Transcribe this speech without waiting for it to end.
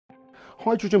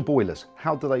Hydrogen boilers,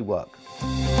 how do they work?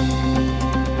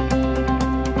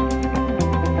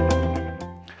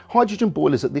 Hydrogen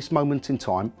boilers at this moment in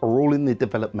time are all in the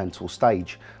developmental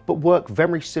stage, but work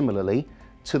very similarly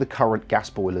to the current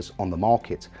gas boilers on the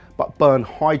market, but burn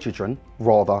hydrogen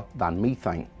rather than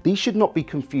methane. These should not be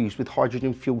confused with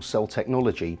hydrogen fuel cell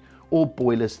technology or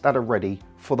boilers that are ready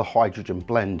for the hydrogen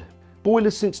blend.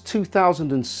 Boilers since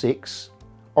 2006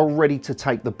 are ready to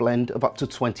take the blend of up to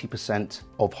 20%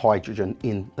 of hydrogen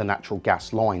in the natural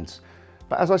gas lines.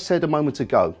 But as I said a moment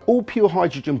ago, all pure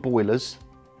hydrogen boilers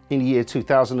in the year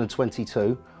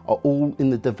 2022 are all in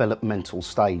the developmental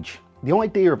stage. The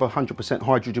idea of a 100%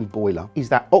 hydrogen boiler is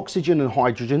that oxygen and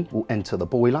hydrogen will enter the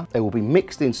boiler, they will be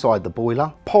mixed inside the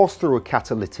boiler, pass through a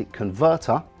catalytic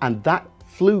converter, and that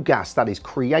flue gas that is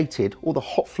created, or the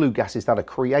hot flue gases that are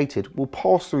created, will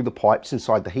pass through the pipes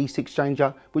inside the heat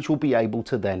exchanger, which will be able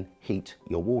to then heat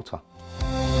your water.